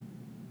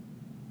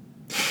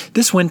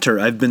This winter,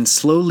 I've been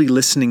slowly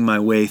listening my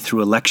way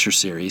through a lecture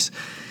series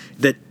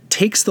that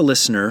takes the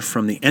listener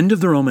from the end of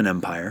the Roman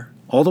Empire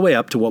all the way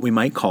up to what we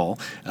might call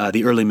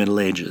the early Middle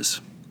Ages.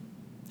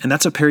 And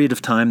that's a period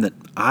of time that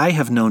I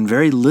have known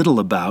very little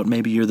about.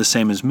 Maybe you're the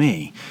same as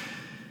me.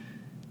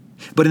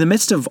 But in the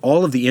midst of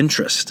all of the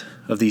interest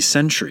of these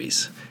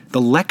centuries,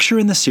 the lecture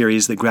in the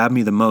series that grabbed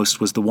me the most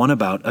was the one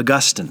about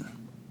Augustine,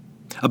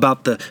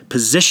 about the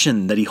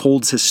position that he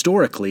holds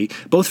historically,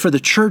 both for the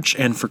church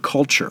and for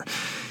culture.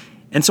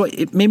 And so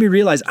it made me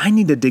realize I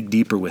need to dig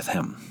deeper with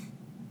him.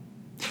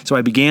 So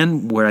I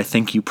began where I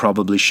think you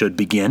probably should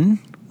begin,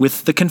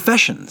 with the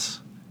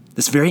Confessions.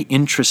 This very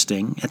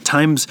interesting, at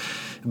times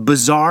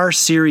bizarre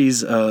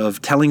series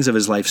of tellings of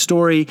his life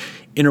story,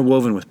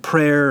 interwoven with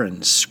prayer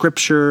and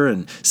scripture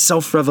and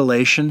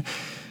self-revelation.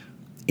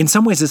 In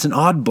some ways, it's an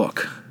odd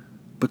book,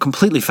 but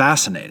completely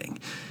fascinating.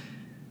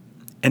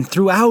 And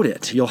throughout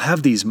it, you'll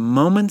have these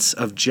moments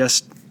of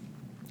just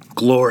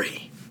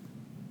glory,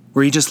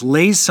 where he just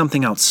lays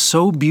something out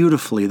so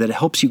beautifully that it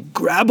helps you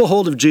grab a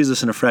hold of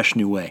Jesus in a fresh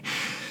new way.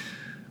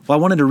 Well,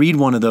 I wanted to read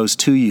one of those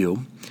to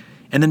you,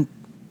 and then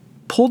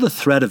pull the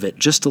thread of it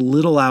just a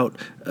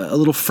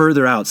little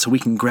further out so we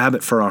can grab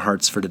it for our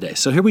hearts for today.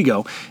 So here we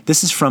go.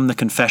 This is from the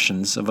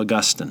Confessions of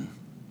Augustine.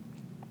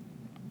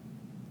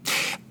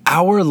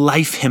 Our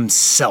life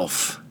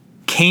himself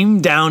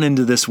came down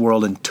into this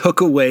world and took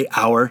away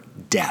our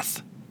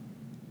death.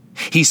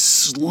 He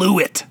slew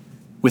it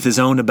with his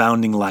own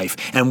abounding life,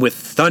 and with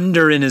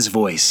thunder in his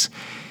voice,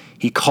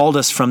 he called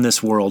us from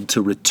this world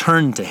to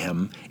return to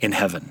him in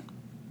heaven.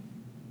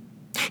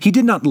 He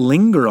did not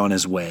linger on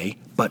his way,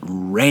 but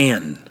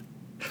ran,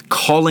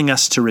 calling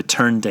us to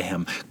return to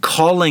him,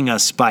 calling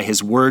us by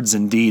his words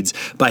and deeds,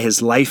 by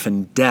his life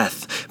and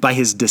death, by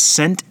his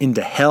descent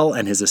into hell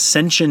and his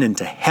ascension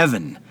into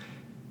heaven.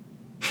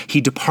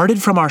 He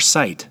departed from our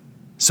sight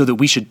so that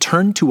we should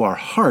turn to our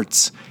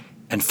hearts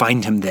and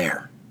find him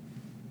there.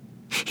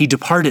 He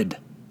departed,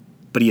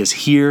 but he is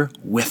here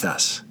with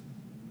us.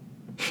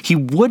 He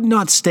would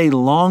not stay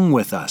long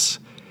with us,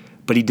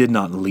 but he did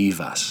not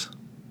leave us.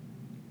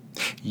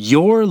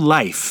 Your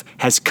life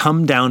has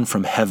come down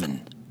from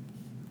heaven.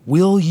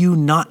 Will you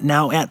not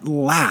now at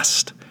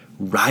last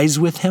rise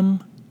with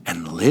him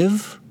and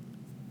live?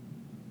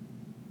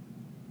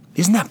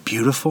 Isn't that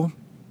beautiful?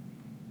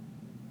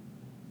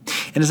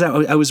 And as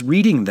I was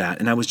reading that,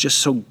 and I was just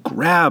so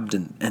grabbed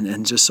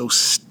and just so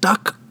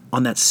stuck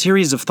on that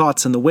series of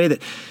thoughts and the way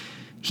that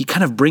he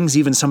kind of brings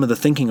even some of the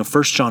thinking of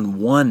 1 John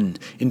 1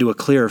 into a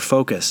clearer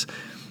focus,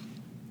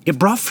 it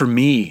brought for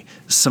me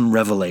some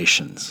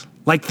revelations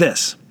like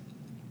this.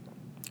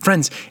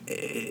 Friends,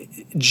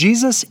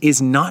 Jesus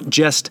is not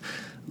just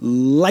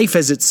life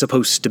as it's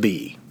supposed to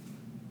be.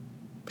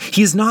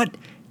 He is not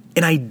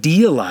an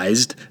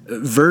idealized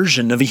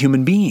version of a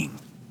human being.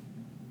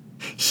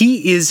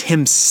 He is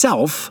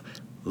himself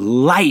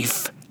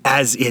life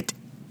as it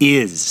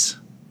is.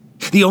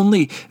 The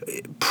only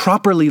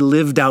properly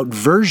lived out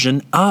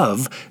version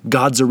of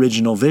God's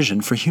original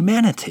vision for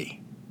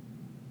humanity.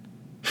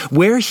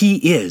 Where he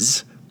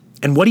is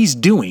and what he's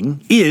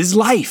doing is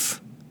life.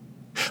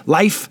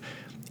 Life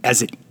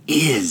as it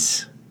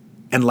is,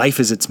 and life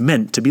as it's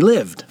meant to be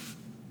lived.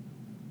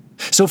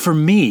 So for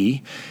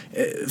me,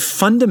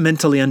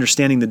 fundamentally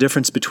understanding the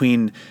difference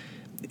between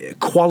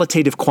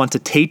qualitative,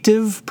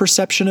 quantitative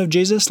perception of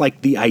Jesus,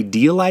 like the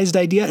idealized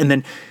idea, and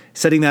then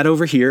setting that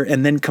over here,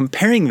 and then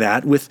comparing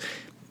that with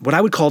what I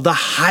would call the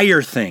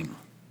higher thing.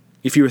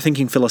 If you were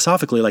thinking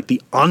philosophically, like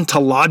the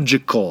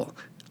ontological,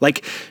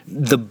 like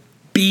the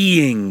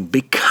being,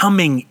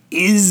 becoming,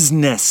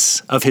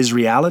 isness of his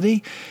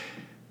reality.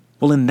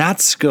 Well, in that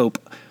scope,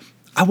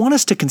 I want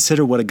us to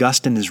consider what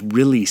Augustine is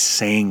really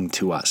saying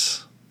to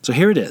us. So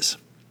here it is.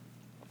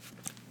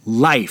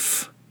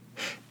 Life,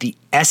 the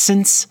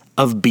essence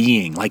of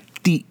being,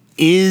 like the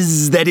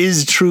is that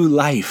is true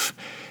life,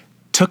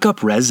 took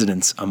up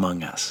residence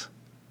among us.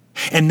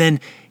 And then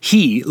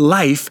he,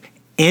 life,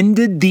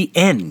 ended the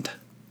end,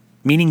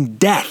 meaning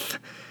death,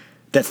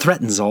 that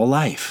threatens all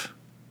life.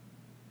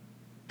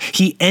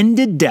 He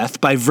ended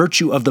death by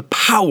virtue of the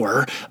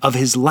power of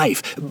his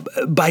life,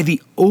 by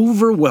the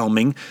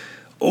overwhelming,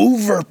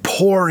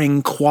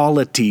 overpouring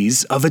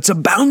qualities of its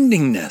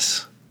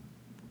aboundingness.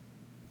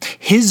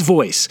 His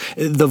voice,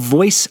 the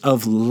voice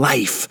of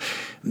life,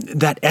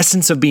 that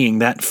essence of being,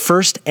 that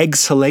first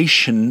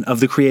exhalation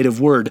of the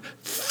creative word,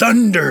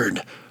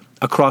 thundered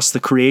across the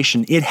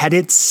creation it had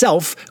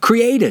itself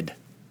created.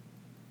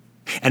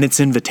 And its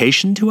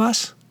invitation to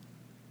us?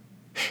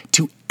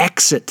 To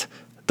exit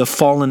the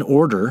fallen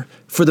order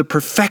for the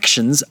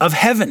perfections of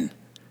heaven,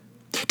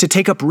 to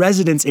take up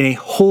residence in a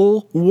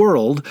whole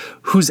world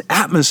whose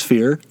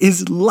atmosphere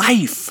is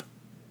life.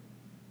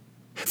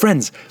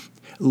 Friends,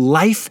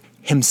 life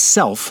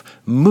himself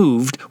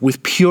moved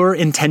with pure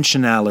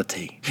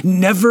intentionality,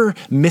 never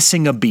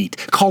missing a beat,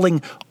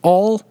 calling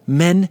all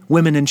men,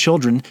 women, and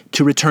children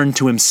to return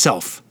to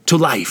himself, to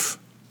life.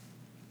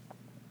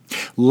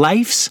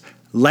 Life's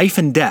life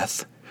and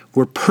death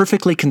were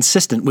perfectly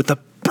consistent with the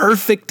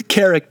perfect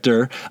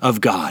character of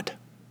God.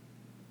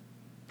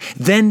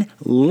 Then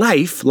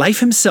life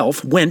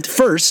himself, went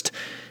first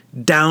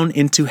down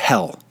into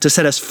hell to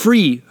set us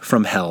free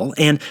from hell,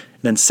 and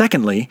then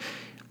secondly,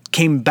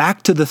 came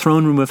back to the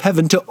throne room of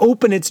heaven to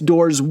open its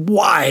doors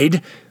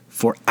wide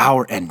for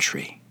our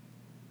entry.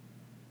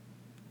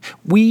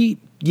 We,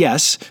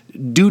 yes,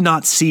 do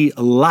not see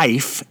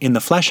life in the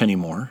flesh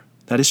anymore.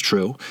 That is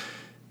true.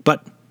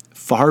 But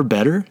far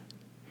better,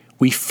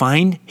 we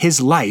find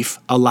his life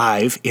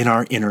alive in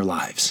our inner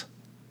lives.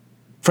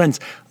 Friends,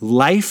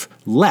 life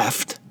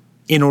left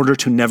in order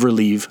to never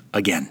leave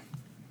again.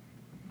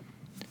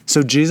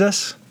 So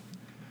Jesus,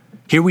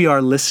 here we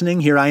are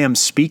listening. Here I am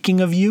speaking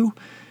of you.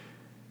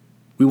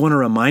 We want to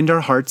remind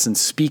our hearts and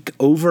speak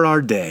over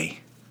our day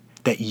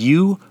that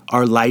you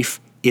are life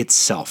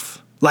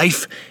itself,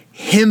 life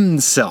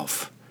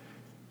himself.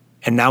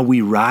 And now we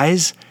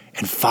rise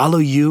and follow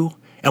you,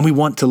 and we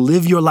want to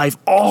live your life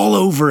all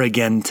over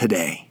again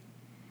today.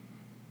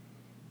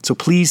 So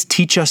please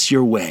teach us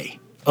your way,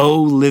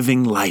 O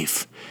living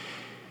life.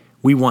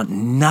 We want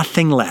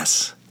nothing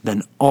less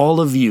than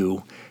all of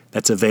you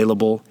that's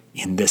available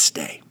in this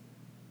day.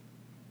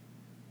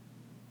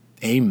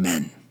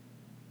 Amen.